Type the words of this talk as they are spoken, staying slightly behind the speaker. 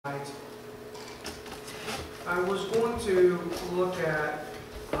I was going to look at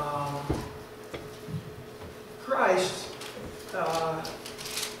Christ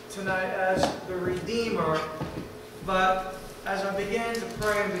tonight as the Redeemer, but as I began to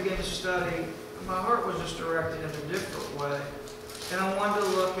pray and begin to study, my heart was just directed in a different way. And I wanted to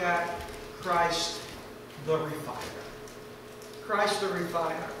look at Christ the Refiner. Christ the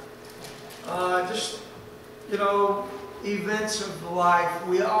Refiner. Events of life.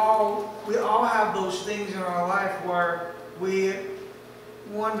 We all have those things in our life where we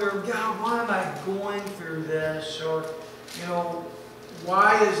wonder, God, why am I going through this? Or,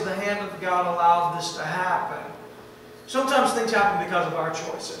 why is the hand of God allowed this to happen? Sometimes things happen because of our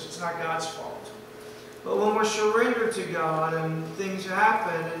choices. It's not God's fault. But when we're surrendered to God and things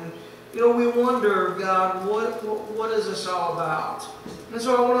happen, and we wonder, God, what is this all about? And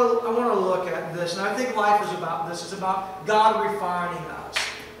so I want to look at this, and I think life is about this. It's about God refining us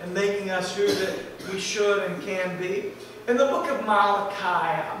and making us who that we should and can be. In the book of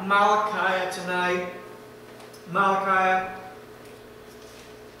Malachi tonight, Malachi.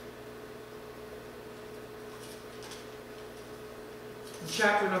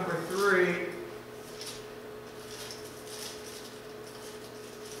 Chapter number 3.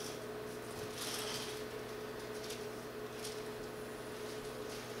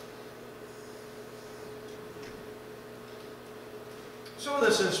 Some of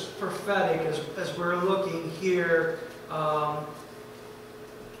this is prophetic as we're looking here of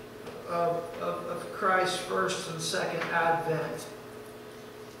Christ's first and second advent.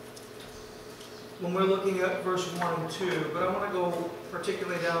 When we're looking at verse 1 and 2, but I want to go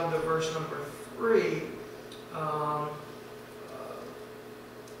particularly down to verse number 3.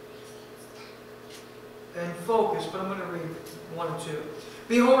 And focus, but I'm going to read 1 and 2.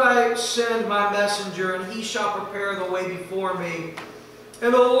 Behold, I send my messenger, and he shall prepare the way before me.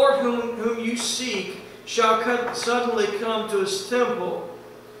 And the Lord whom you seek shall suddenly come to his temple,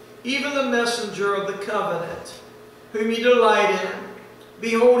 even the messenger of the covenant, whom ye delight in.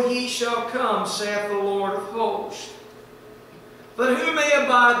 Behold, he shall come, saith the Lord of hosts. But who may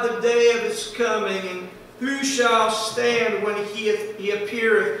abide the day of his coming, and who shall stand when he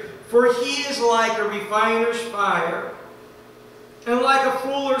appeareth? For he is like a refiner's fire, and like a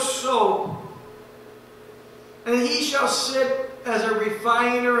fuller's soap. And he shall sit as a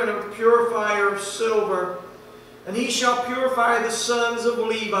refiner and a purifier of silver. And he shall purify the sons of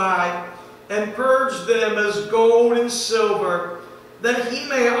Levi, and purge them as gold and silver, that he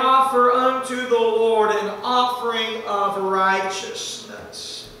may offer unto the Lord an offering of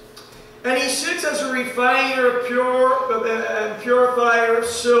righteousness. And he sits as a refiner and purifier of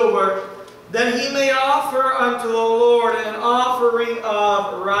silver, that he may offer unto the Lord an offering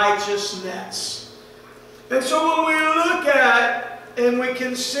of righteousness. And so when we look at and we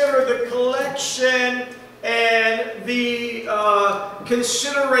consider the collection and the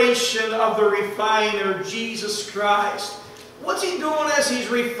consideration of the refiner, Jesus Christ, what's he doing as he's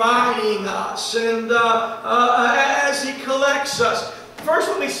refining us and as he collects us? First,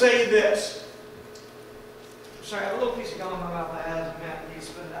 let me say this. Sorry, I have a little piece of gum in my mouth. I had it, man. I need to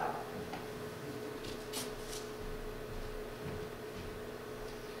spit it out.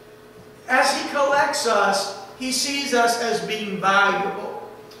 As he collects us, he sees us as being valuable.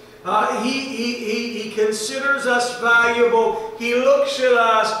 He considers us valuable. He looks at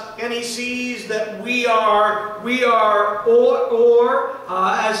us and he sees that we are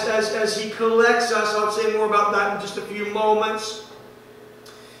as he collects us. I'll say more about that in just a few moments.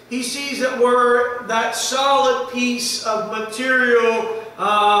 He sees that we're that solid piece of material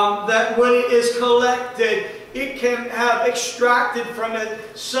that when it is collected, it can have extracted from it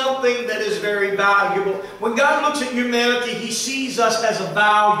something that is very valuable. When God looks at humanity, he sees us as a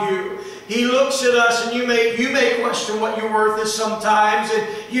value. He looks at us, and you may question what your worth is sometimes, and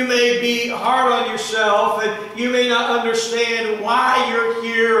you may be hard on yourself, and you may not understand why you're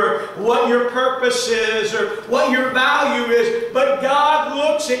here, or what your purpose is, or what your value is. But God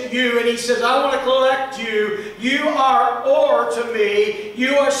looks at you, and he says, I want to collect you. You are ore to me.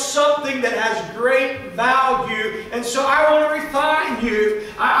 You are something that has great value, and so I want to refine you.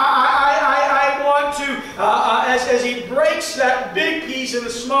 I want to, as he breaks that big piece into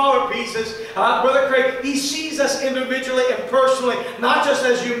smaller pieces, Brother Craig, he sees us individually and personally, not just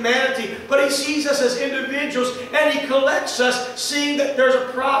as humanity, but he sees us as individuals, and he collects us, seeing that there's a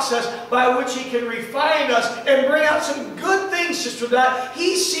process by which he can refine us and bring out some good things, Sister Dot.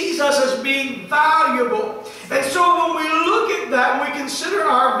 He sees us as being valuable. And so when we look at that and we consider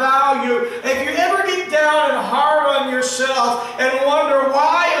our value, if you ever get down and hard on yourself and wonder,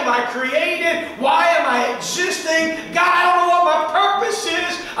 why am I created? Why am I existing? God, I don't know what my purpose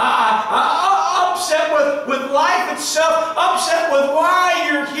is. Upset with with life itself, upset with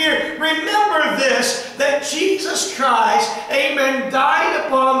why you're here, remember this, that Jesus Christ, amen, died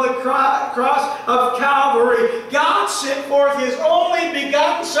upon the cross of Calvary. God sent forth His only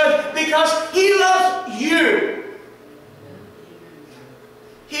begotten Son because He loves you.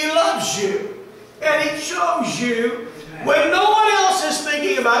 He loves you. And He chose you when no one else is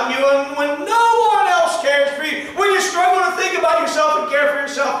thinking about you and when no one else cares for you. When you struggle to think about yourself and care for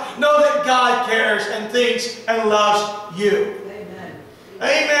yourself, know that God cares and thinks and loves you. Amen.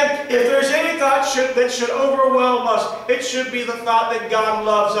 Amen. If there's any thought that should overwhelm us, it should be the thought that God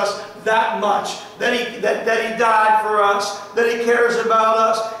loves us that much, that He died for us, that He cares about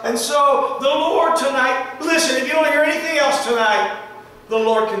us. And so the Lord tonight, listen, if you don't hear anything else tonight, the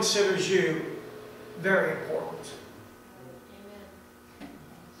Lord considers you very important.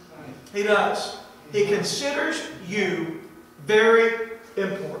 He does. He considers you very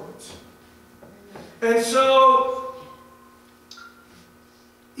important. And so,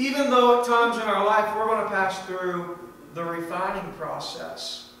 even though at times in our life we're going to pass through the refining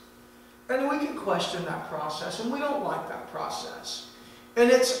process, and we can question that process, and we don't like that process.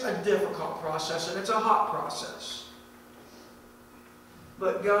 And it's a difficult process, and it's a hot process.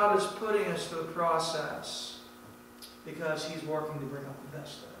 But God is putting us through the process because He's working to bring out the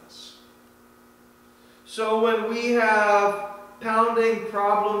best of us. So when we have pounding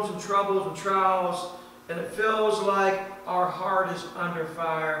problems and troubles and trials, and it feels like our heart is under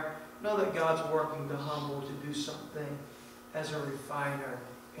fire, know that God's working to humble, to do something as a refiner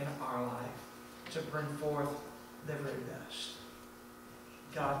in our life, to bring forth the very best.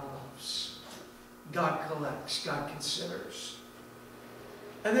 God loves. God collects. God considers.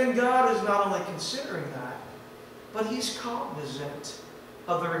 And then God is not only considering that, but He's cognizant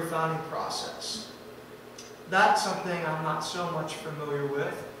of the refining process. That's something I'm not so much familiar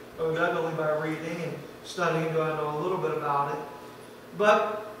with. Not only by reading and studying do I know a little bit about it.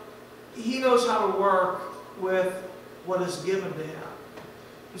 But He knows how to work with what is given to Him.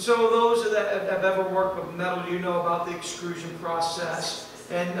 And so those that have ever worked with metal, you know about the extrusion process.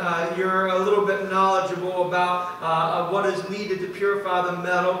 And you're a little bit knowledgeable about what is needed to purify the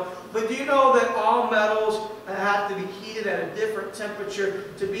metal. But do you know that all metals have to be heated at a different temperature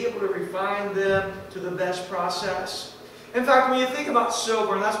to be able to refine them to the best process? In fact, when you think about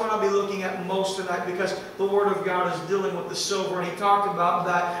silver, and that's what I'll be looking at most tonight because the Word of God is dealing with the silver, and He talked about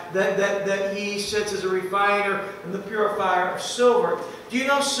that He sits as a refiner and the purifier of silver. Do you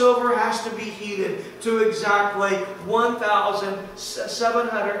know silver has to be heated to exactly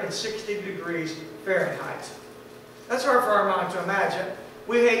 1,760 degrees Fahrenheit? That's hard for our mind to imagine.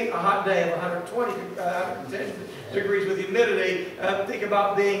 We hate a hot day of 110 degrees with humidity. Think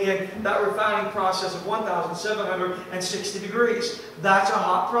about being in that refining process of 1,760 degrees. That's a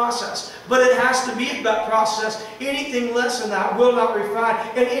hot process. But it has to be that process. Anything less than that will not refine.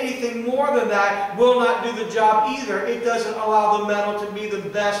 And anything more than that will not do the job either. It doesn't allow the metal to be the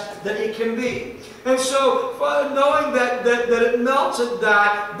best that it can be. And so, knowing that it melts at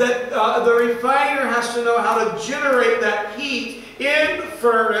that, the refiner has to know how to generate that heat in the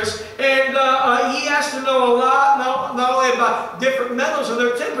furnace, and he has to know a lot, not only about different metals and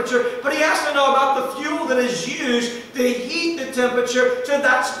their temperature, but he has to know about the fuel that is used to heat the temperature to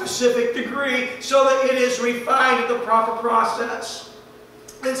that specific degree so that it is refined in the proper process.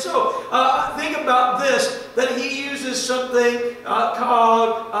 And so, think about this, that he uses something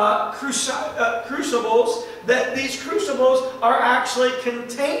called crucibles, that these crucibles are actually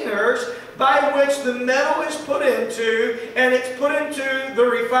containers by which the metal is put into, and it's put into the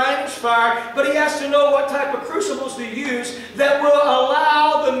refiner's fire, but he has to know what type of crucibles to use that will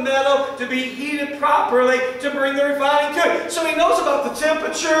allow the metal to be heated properly to bring the refining to it. So he knows about the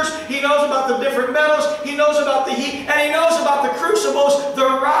temperatures, he knows about the different metals, he knows about the heat, and he knows about the crucibles, the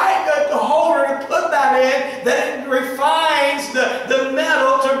right holder to put that in, that it refines the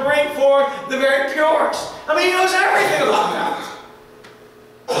metal to bring forth the very purest. I mean, he knows everything about that.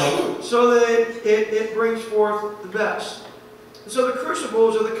 So that it brings forth the best. So the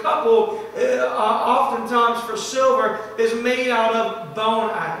crucibles, or the couple, oftentimes for silver, is made out of bone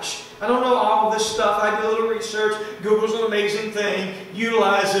ash. I don't know all of this stuff. I did a little research. Google's an amazing thing.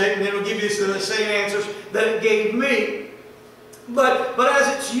 Utilize it, and it'll give you the same answers that it gave me. But as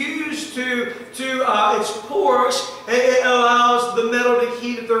it's used it's porous, it allows the metal to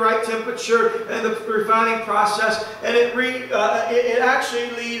heat at the right temperature and the refining process, and it actually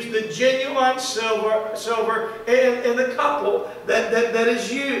leaves the genuine silver in the couple that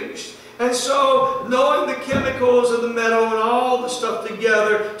is used. And so, knowing the chemicals of the metal and all the stuff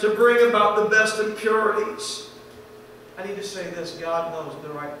together to bring about the best impurities. I need to say this, God knows the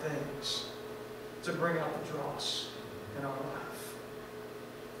right things. to bring out the dross in our life.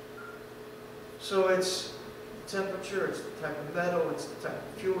 So it's the temperature, it's the type of metal, it's the type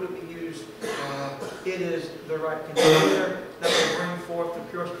of fuel to be used. It is the right container that will bring forth the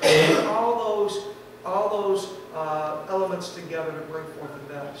purest. All those elements together to bring forth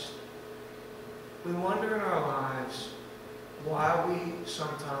the best. We wonder in our lives why we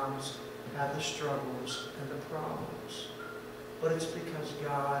sometimes have the struggles and the problems. But it's because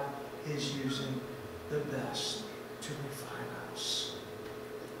God is using the best to refine us.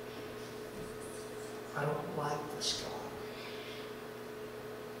 I don't like this God.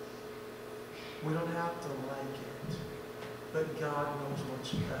 We don't have to like it. But God knows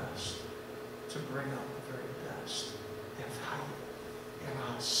what's best to bring out the very best and value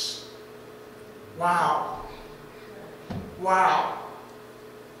in us. Wow. Wow.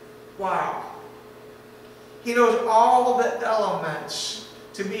 Wow. He knows all the elements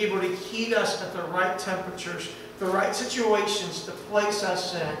to be able to heat us at the right temperatures, the right situations to place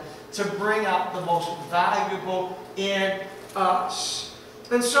us in, to bring out the most valuable in us.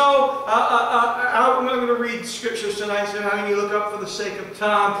 And so, I'm not going to read scriptures tonight, so how can you look up for the sake of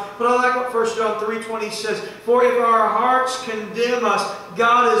time? But I like what 1 John 3:20 says, "For if our hearts condemn us,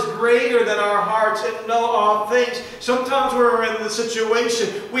 God is greater than our hearts and know all things." Sometimes we're in the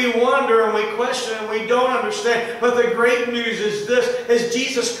situation, we wonder and we question and we don't understand. But the great news is this, is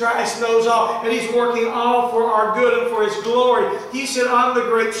Jesus Christ knows all, and He's working all for our good and for His glory. He said, "I'm the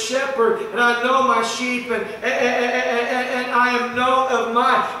great shepherd, and I know my sheep, and I am known of mine."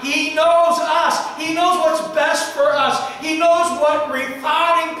 He knows us. He knows what's best for us. He knows what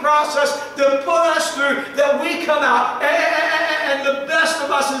refining process to put us through, that we come out and the best of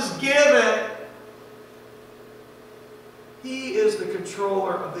us is given. He is the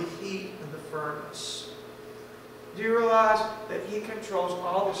controller of the heat in the furnace. Do you realize that He controls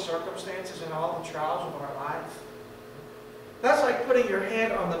all the circumstances and all the trials of our life? That's like putting your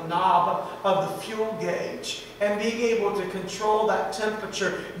hand on the knob of the fuel gauge and being able to control that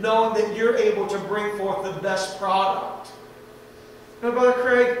temperature, knowing that you're able to bring forth the best product. Now, Brother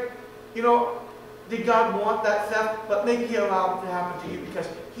Craig, did God want that theft? But maybe He allowed it to happen to you because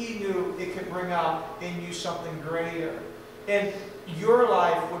He knew it could bring out in you something greater. And your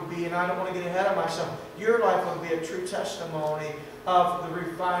life would be, and I don't want to get ahead of myself, your life would be a true testimony of the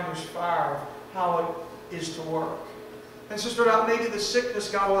refiner's fire, of how it is to work. And Sister Dot, maybe the sickness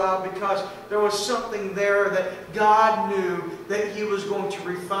got allowed because there was something there that God knew that He was going to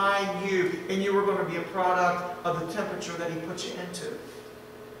refine you, and you were going to be a product of the temperature that He put you into.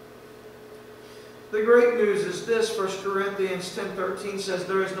 The great news is this, 1 Corinthians 10:13 says,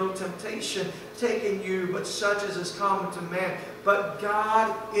 "There is no temptation taken you, but such as is common to man. But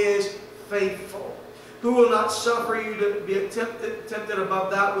God is faithful, who will not suffer you to be tempted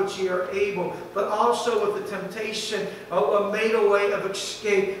above that which ye are able, but also with the temptation made a way of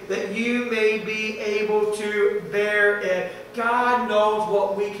escape, that you may be able to bear it." God knows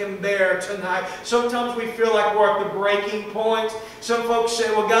what we can bear tonight. Sometimes we feel like we're at the breaking point. Some folks say,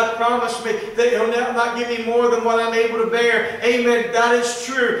 "Well, God promised me that He'll not give me more than what I'm able to bear." Amen. That is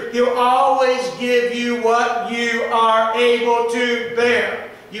true. He'll always give you what you are able to bear.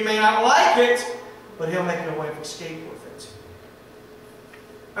 You may not like it, but He'll make a way of escape with it.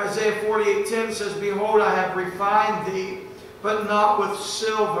 Isaiah 48:10 says, "Behold, I have refined thee, but not with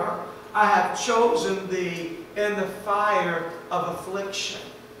silver. I have chosen thee in the fire of affliction."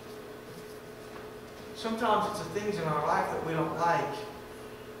 Sometimes it's the things in our life that we don't like,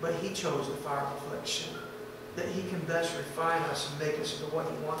 but He chose the fire of affliction, that He can best refine us and make us into what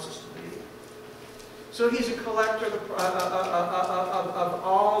He wants us to be. So He's a collector of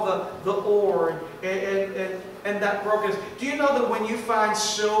all the ore and that brokenness. Do you know that when you find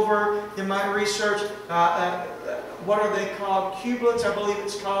silver, in my research, what are they called? Cublets, I believe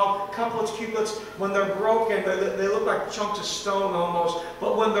it's called. Couplets, cublets. When they're broken, they look like chunks of stone almost.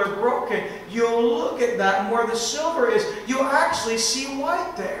 But when they're broken, you'll look at that, and where the silver is, you'll actually see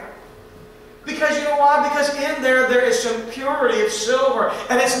white there. Because you know why? Because in there is some purity of silver.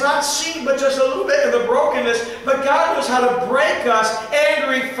 And it's not seen but just a little bit in the brokenness. But God knows how to break us and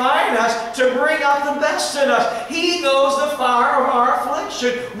refine us to bring out the best in us. He knows the fire of our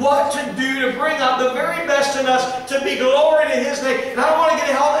affliction. What to do to bring out the very best in us to be glory to His name. And I don't want to get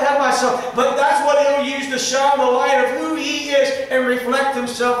ahead of myself, but that's what He'll use to shine the light of who He is and reflect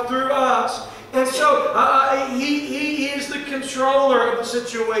Himself through us. And so he is the controller of the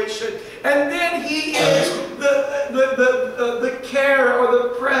situation. And then He is the care or the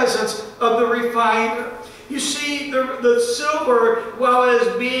presence of the refiner. You see, the silver, while it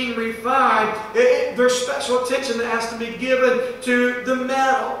is being refined, there's special attention that has to be given to the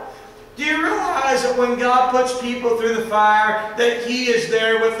metal. Do you realize that when God puts people through the fire, that He is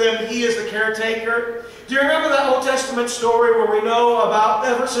there with them? He is the caretaker. Do you remember that Old Testament story where we know about,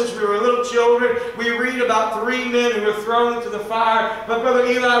 ever since we were little children, we read about 3 men who were thrown into the fire. But Brother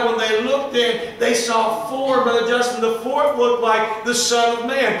Eli, when they looked in, they saw 4. Brother Justin, the 4th looked like the Son of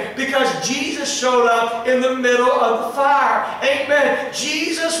Man, because Jesus showed up in the middle of the fire. Amen.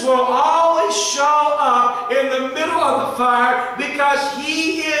 Jesus will always show up in the middle of the fire because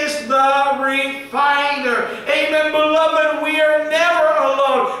He is the refiner. Amen. Beloved, we are never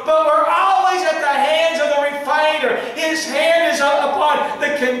alone, but we're always at the hands of the refiner. His hand is upon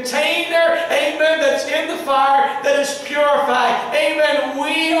the container, amen, that's in the fire, that is purified. Amen.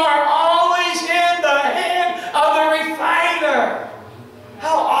 We are always in the hand of the refiner.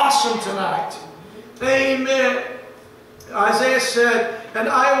 How awesome tonight. Amen. Isaiah said, "And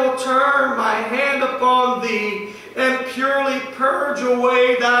I will turn my hand upon thee, and purely purge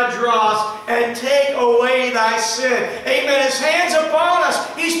away thy dross, and take away thy sin." Amen. His hand's upon us.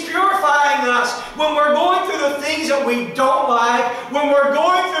 He's purifying us. When we're going through the things that we don't like, when we're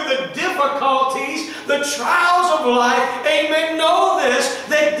going through the difficulties, the trials of life, amen, know this,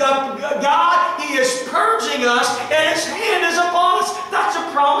 that God, He is purging us, and His hand is upon us. That's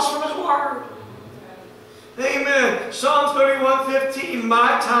a promise from His Word. Amen. Psalms 31:15,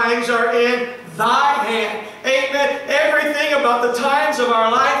 "My times are in thy hand." Amen. Everything about the times of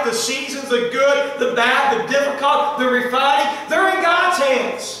our life, the seasons, the good, the bad, the difficult, the refining, they're in God's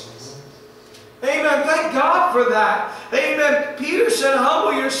hands. Amen. Thank God for that. Amen. Peter said,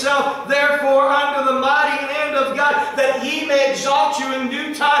 "Humble yourself, therefore, under the mighty hand of God, that He may exalt you in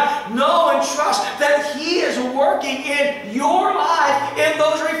due time. Know and trust that He is working in your life in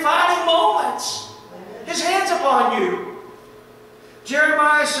those refining moments. His hand's upon you."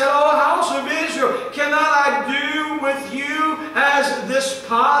 Jeremiah said, "O house of Israel, cannot I do with you as this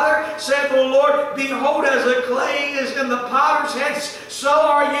potter? Saith the Lord, behold, as the clay is in the potter's hands, so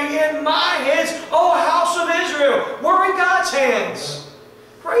are you in my hands, O house of Israel." We're in God's hands.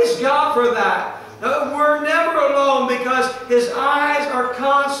 Praise God for that. We're never alone because His eyes are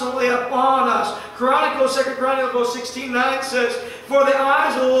constantly upon us. 2 Chronicles 16:9 says, "For the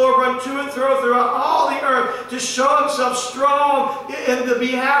eyes of the Lord run to and fro throughout all the earth, to show Himself strong in the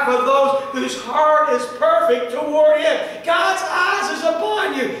behalf of those whose heart is perfect toward Him." God's eyes is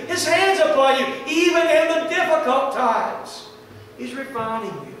upon you. His hand's upon you, even in the difficult times. He's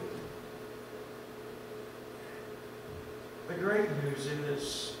refining you. The great news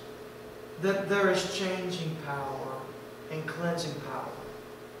is that there is changing power and cleansing power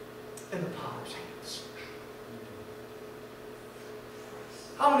in the potter's hands.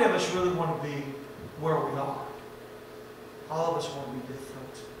 How many of us really want to be where we are? All of us want to be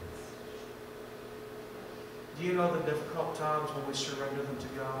different. Do you know the difficult times when we surrender them to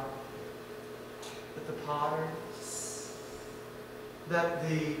God? That the potter, that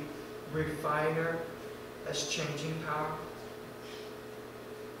the refiner has changing power?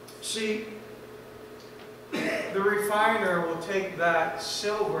 See, the refiner will take that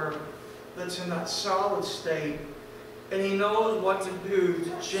silver that's in that solid state, and he knows what to do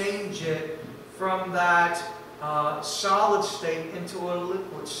to change it from that solid state into a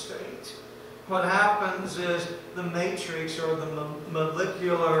liquid state. What happens is the matrix or the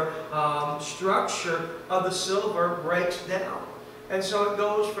molecular structure of the silver breaks down. And so it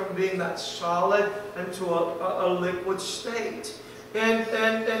goes from being that solid into a liquid state.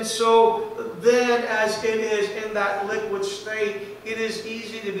 And so then, as it is in that liquid state, it is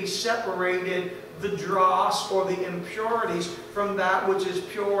easy to be separated, the dross or the impurities, from that which is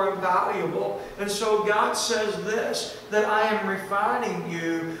pure and valuable. And so God says this, that I am refining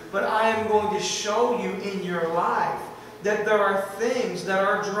you, but I am going to show you in your life that there are things that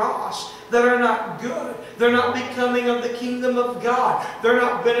are dross, that are not good. They're not becoming of the kingdom of God. They're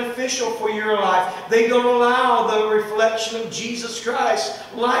not beneficial for your life. They don't allow the reflection of Jesus Christ's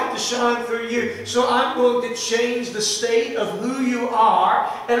light to shine through you. So I'm going to change the state of who you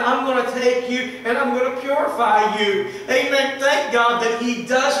are, and I'm going to take you and I'm going to purify you. Amen. Thank God that He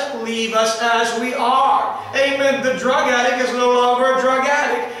doesn't leave us as we are. Amen. The drug addict is no longer a drug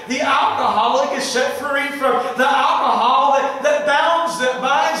addict. The alcoholic is set free from the alcohol that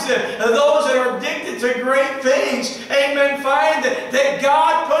binds them. And those that are addicted to great things, amen, find that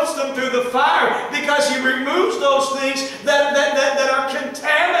God puts them through the fire because He removes those things that are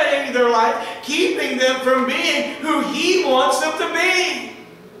contaminating their life, keeping them from being who He wants them to be.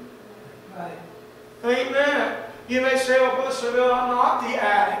 Right. Amen. You may say, "Oh, Brother Saville, I'm not the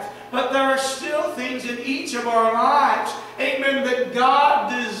addict." But there are still things in each of our lives, amen, that God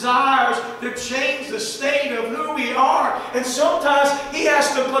desires desires to change the state of who we are. And sometimes He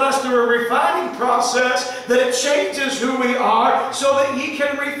has to put us through a refining process that it changes who we are so that He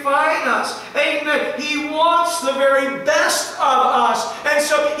can refine us. Amen. He wants the very best of us. And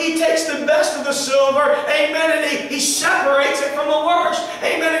so He takes the best of the silver, amen, and He separates it from the worst.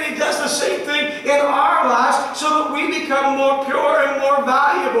 Amen. And He does the same thing in our lives so that we become more pure and more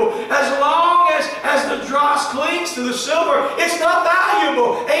valuable. As long as the dross clings to the silver, it's not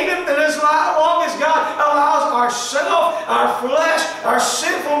valuable. Amen. And as long as God allows ourself, our flesh, our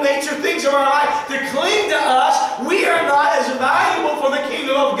sinful nature, things of our life to cling to us, we are not as valuable for the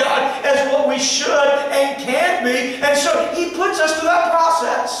kingdom of God as what we should and can be. And so He puts us through that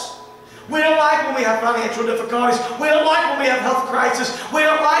process. We don't like when we have financial difficulties. We don't like when we have health crisis. We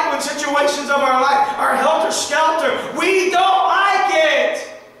don't like when situations of our life are helter-skelter. We don't like it.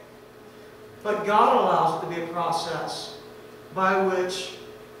 But God allows it to be a process by which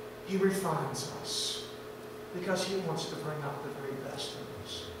He refines us because He wants to bring out the very best in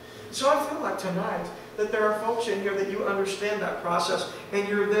us. So I feel like tonight that there are folks in here that you understand that process and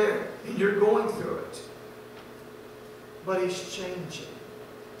you're there and you're going through it. But He's changing.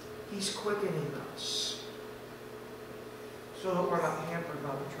 He's quickening us so that we're not hampered by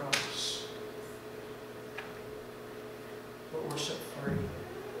the troubles, but we're set free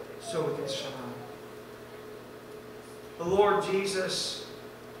so we can shine. The Lord Jesus,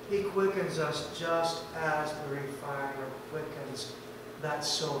 He quickens us just as the refiner quickens that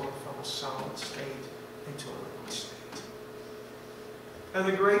silver from a solid state into a liquid state. And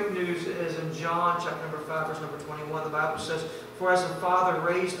the great news is in John chapter number 5, verse number 21, the Bible says, "For as the Father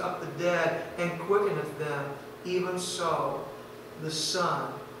raised up the dead and quickeneth them, even so the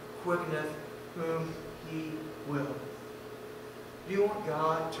Son quickeneth whom He will." Do you want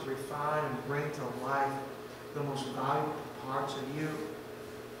God to refine and bring to life the most valuable parts of you?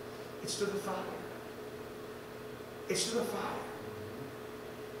 It's through the fire. It's through the fire.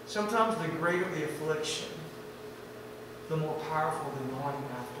 Sometimes the greater the affliction, the more powerful the anointing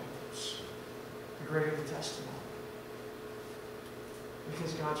afterwards. The greater the testimony.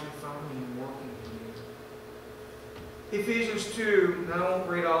 Because God's refining and working in you. Ephesians 2, and I won't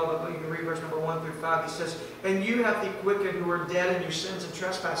read all of it, but you can read verse number 1 through 5. He says, "And you have He quickened who are dead in your sins and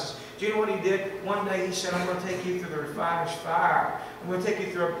trespasses." Do you know what He did? One day He said, "I'm going to take you through the refiner's fire. I'm going to take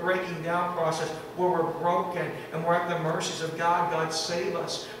you through a breaking down process where we're broken and we're at the mercies of God. God, save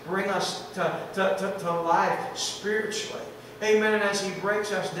us. Bring us to life spiritually." Amen. And as He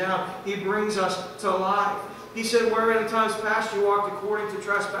breaks us down, He brings us to life. He said, "Where in times past you walked according to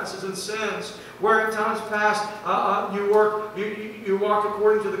trespasses and sins, where in times past you walked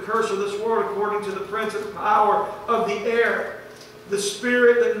according to the curse of this world, according to the prince of the power of the air, the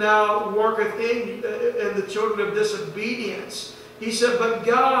spirit that now worketh in the children of disobedience." He said, "But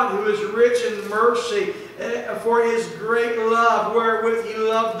God, who is rich in mercy, for His great love, wherewith He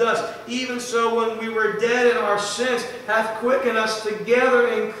loved us, even so when we were dead in our sins, hath quickened us together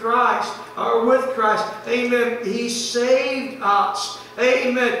in Christ," or with Christ. Amen. He saved us.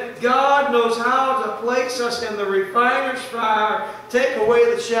 Amen. God knows how to place us in the refiner's fire, take away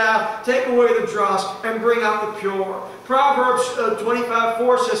the chaff, take away the dross, and bring out the pure. Proverbs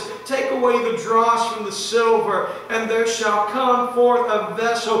 25:4 says, "Take away the dross from the silver, and there shall come forth a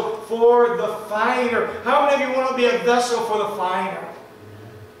vessel for the finer." How many of you want to be a vessel for the finer?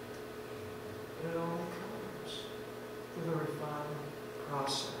 It only comes through the refining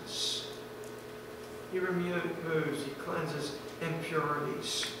process. He removes, He cleanses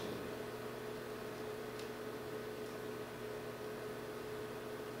impurities.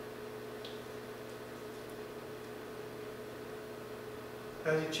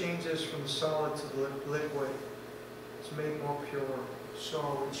 As He changes from the solid to the liquid, it's made more pure, so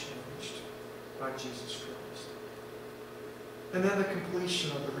are we changed by Jesus Christ. And then the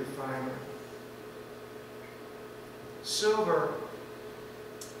completion of the refiner. Silver,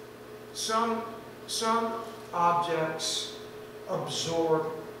 some objects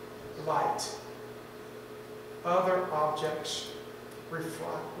absorb light. Other objects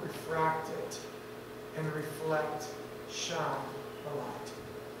refract it and reflect, shine the light.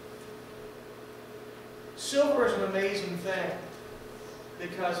 Silver is an amazing thing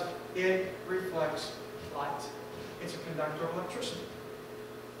because it reflects light. It's a conductor of electricity.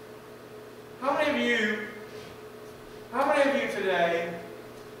 How many of you today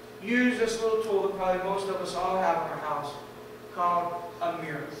use this little tool that probably most of us all have in our house called a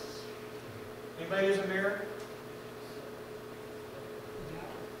mirror? Anybody use a mirror?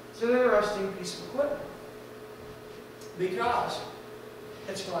 It's an interesting piece of equipment because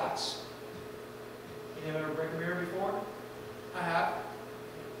it's glass. You ever break a mirror before? I have.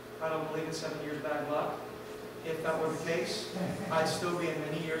 I don't believe in 7 years bad luck. If that were the case, I'd still be in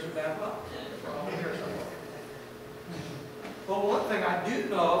many years of bad luck. For all the years I work. But one thing I do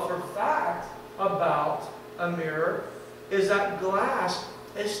know for a fact about a mirror is that glass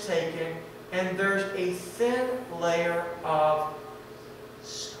is taken and there's a thin layer of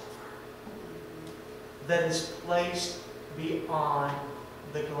silver that is placed beyond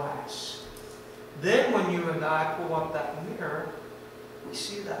the glass. Then when you and I pull up that mirror, we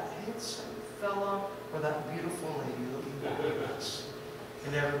see that handsome fellow or that beautiful lady looking back at us.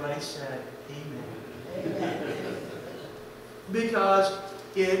 And everybody said, Amen. Amen. Because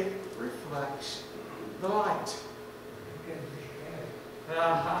it reflects the light.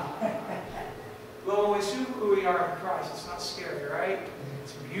 Well, when we see who we are in Christ, it's not scary, right?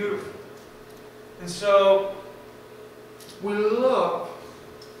 It's beautiful. And so, we look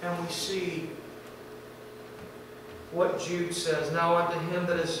and we see what Jude says. Now unto him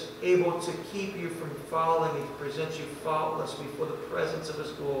that is able to keep you from falling and to present you faultless before the presence of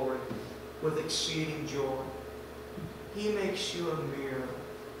his glory with exceeding joy. He makes you a mirror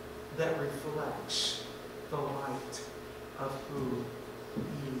that reflects the light of who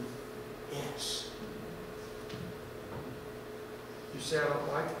He is. You say, I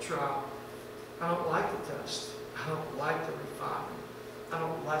don't like the trial. I don't like the test. I don't like the refinement. I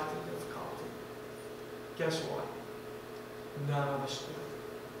don't like the difficulty. Guess what? None of us do.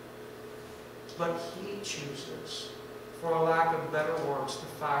 But He chooses, for a lack of better words, the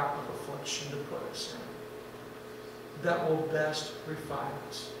fire of affliction to put us in that will best refine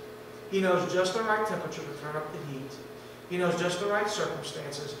us. He knows just the right temperature to turn up the heat. He knows just the right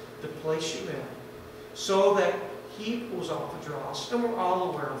circumstances to place you in so that He pulls off the dross. And we're all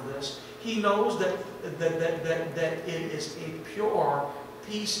aware of this. He knows that it is a pure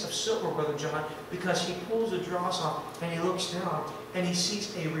piece of silver, Brother John, because He pulls the dross off and He looks down and He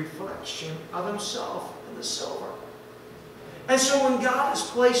sees a reflection of Himself in the silver. And so when God has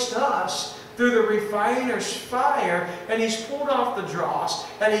placed us through the refiner's fire, and He's pulled off the dross,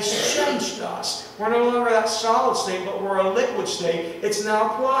 and He's changed us. We're no longer that solid state, but we're a liquid state. It's now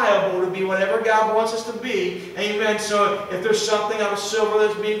pliable to be whatever God wants us to be. Amen. So if there's something out of silver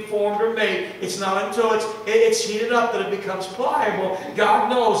that's being formed or made, it's not until it's heated up that it becomes pliable. God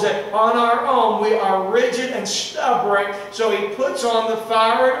knows that on our own we are rigid and stubborn, so He puts on the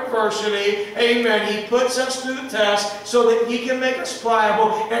fire of adversity. Amen. He puts us through the test so that He can make us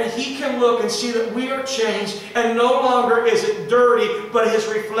pliable, and He can look and see that we are changed, and no longer is it dirty, but His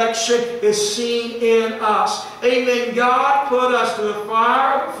reflection is seen in us. Amen. God put us to the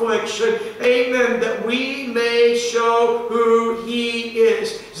fire of affliction, amen, that we may show who He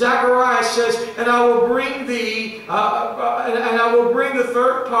is. Zechariah says, and I will bring thee, and I will bring the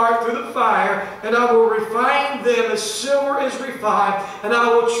third part through the fire, and I will refine them as silver is refined, and I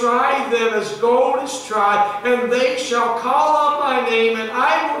will try them as gold is tried, and they shall call on my name, and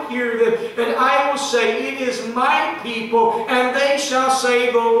I will hear them, and I will say, it is my people, and they shall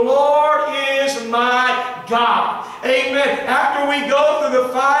say, the Lord is my God. Amen. After we go through the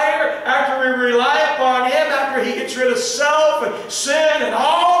fire, after we rely upon Him, after He gets rid of self and sin and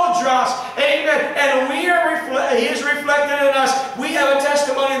all the dross, amen, and He is reflected in us, we have a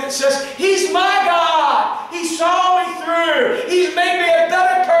testimony that says, He's my God. He saw me through. He's made me a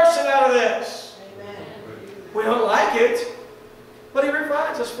better person out of this. Amen. We don't like it, but He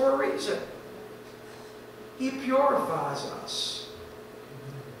refines us for a reason. He purifies us.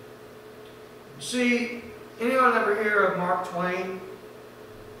 See, anyone ever hear of Mark Twain?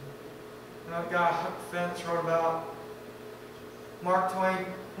 You know, a guy Huck Finn wrote about Mark Twain.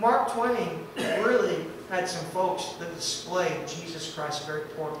 Mark Twain really had some folks that displayed Jesus Christ very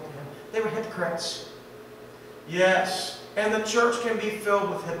poorly to him. They were hypocrites. Yes, and the church can be filled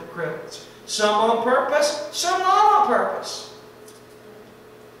with hypocrites. Some on purpose, some not on purpose.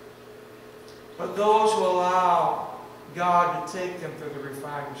 But those who allow God to take them through the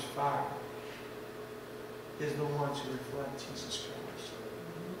refiner's fire is the ones who reflect Jesus Christ.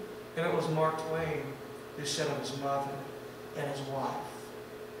 And it was Mark Twain who said of his mother and his wife,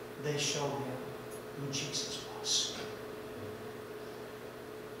 they showed him who Jesus was.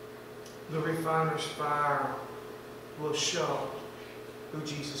 The refiner's fire will show who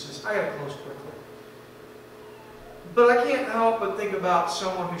Jesus is. I got to close quickly. But I can't help but think about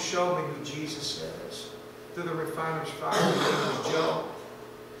someone who showed me who Jesus is through the refiner's fire. His name was Job.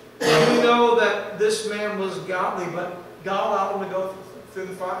 And we know that this man was godly, but God allowed him to go through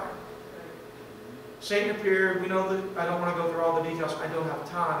the fire. Satan appeared. We know that, I don't want to go through all the details. I don't have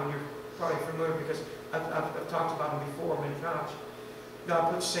time, and you're probably familiar because I've talked about him before many times.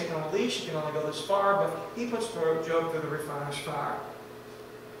 God puts Satan on a leash. He can only go this far, but He puts Job through the refiner's fire.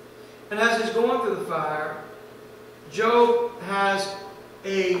 And as he's going through the fire, Job has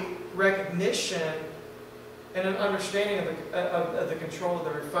a recognition and an understanding of the control of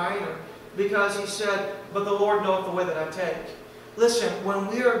the refiner, because he said, but the Lord knoweth the way that I take. Listen, when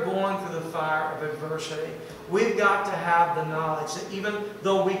we are going through the fire of adversity, we've got to have the knowledge that even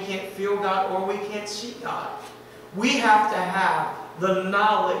though we can't feel God or we can't see God, we have to have the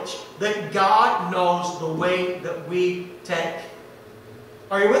knowledge that God knows the way that we take.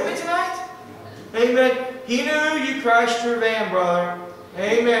 Are you with me tonight? Amen. He knew you crashed your van, brother.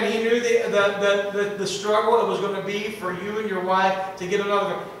 Amen. He knew the struggle it was going to be for you and your wife to get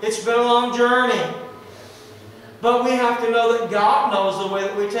another. It's been a long journey. But we have to know that God knows the way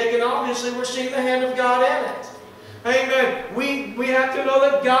that we take it. Obviously, we're seeing the hand of God in it. Amen. We have to know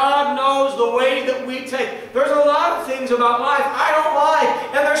that God knows the way that we take. There's a lot of things about life I don't like.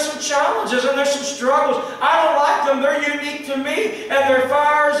 And there's some challenges and there's some struggles. I don't like them. They're unique to me. And they're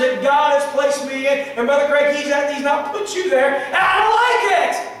fires that God has placed me in. And Brother Craig, He's not put you there. And I don't like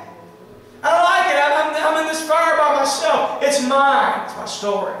it. I don't like it. I'm in this fire by myself. It's mine. It's my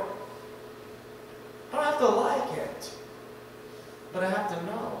story. I don't have to like it. But I have to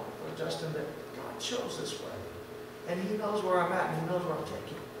know, Brother Justin, that God chose this way. And He knows where I'm at, and He knows where I'm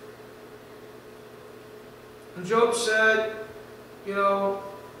taking. And Job said, you know,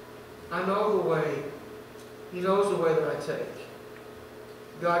 I know the way. He knows the way that I take.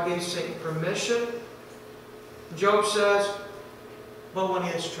 God gave Satan permission. Job says, but when he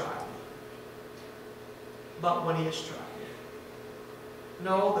has tried me. But when he has tried me.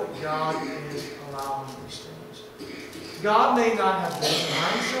 Know that God is allowing these things. God may not have been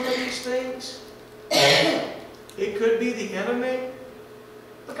behind some of these things. It could be the enemy,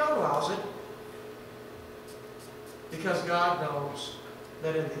 but God allows it. Because God knows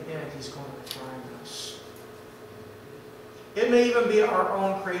that in the end He's going to refine us. It may even be our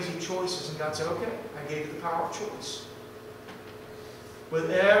own crazy choices, and God said, okay, I gave you the power of choice.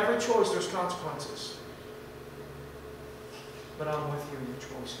 With every choice there's consequences. But I'm with you in your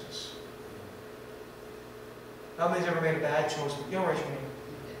choices. Nobody's ever made a bad choice. You don't raise your hand.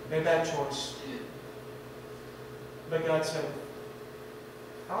 Made a bad choice. But God said,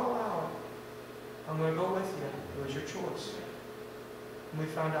 I'll allow it. I'm going to go with you. It was your choice. And we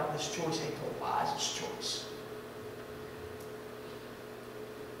found out this choice ain't the wisest choice.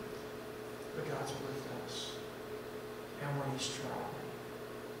 But God's with us. And when He's tried,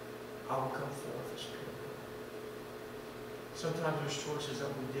 I will come forth as pure. Sometimes there's choices that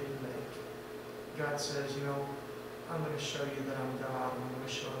we didn't make. God says, you know, I'm going to show you that I'm God, and I'm going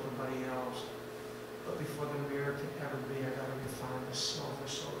to show everybody else. But before the mirror can ever be, I've got to refine the silver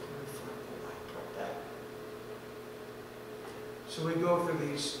so it can reflect the light like that. So we go through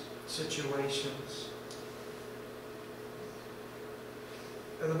these situations.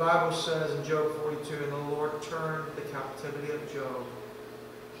 And the Bible says in Job 42, and the Lord turned the captivity of Job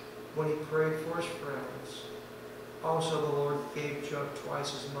when he prayed for his friends. Also the Lord gave Job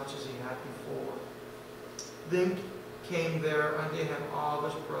twice as much as he had before. Then came there unto him all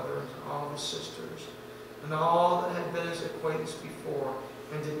his brothers, and all his sisters, and all that had been his acquaintance before,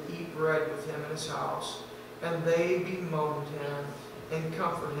 and did eat bread with him in his house. And they bemoaned him, and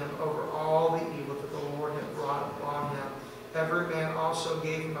comforted him over all the evil that the Lord had brought upon him. Every man also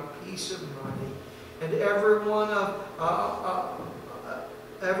gave him a piece of money, and every one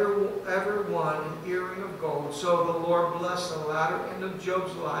an earring of gold. So the Lord blessed the latter end of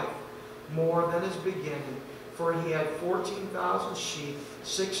Job's life more than his beginning. For he had 14,000 sheep,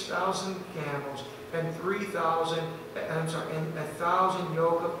 6,000 camels, and 1,000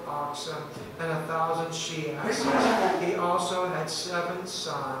 yoke of oxen, and 1,000 she-asses. He also had 7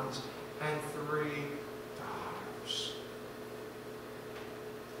 sons and 3 daughters.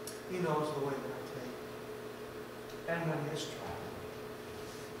 He knows the way that I take. And when He is tried,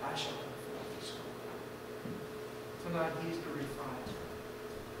 I shall come forth as gold. Tonight He's the refiner.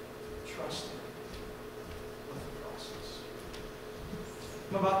 Trust Him.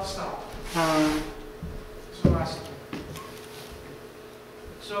 I'm about to stop. So last thing.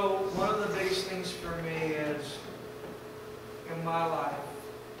 So one of the biggest things for me is in my life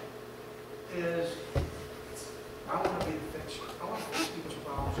is I want to be the fixer. I want to fix people's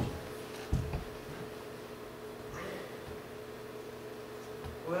problems.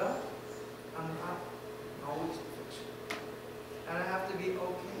 Well, I'm not always the fixer. And I have to be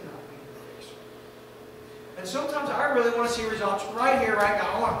okay not being the fixer. And sometimes I really want to see results right here, right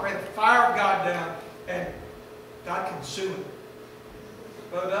now. I want to pray the fire of God down and God consume it.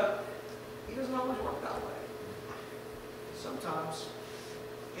 But He doesn't always work that way. Sometimes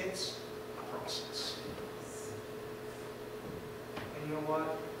it's a process. And you know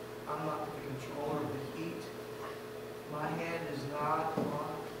what? I'm not the controller of the heat. My hand is not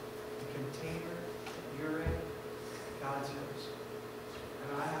on the container that you're in. God's is.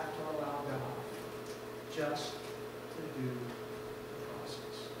 And I have to allow God just to do the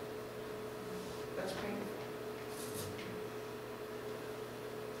process. That's painful.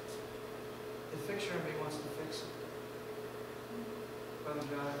 The fixer in me wants to fix it. Brother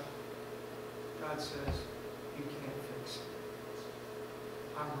God says, you can't fix it.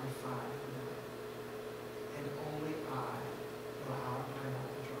 I'm refined now. And only I know how to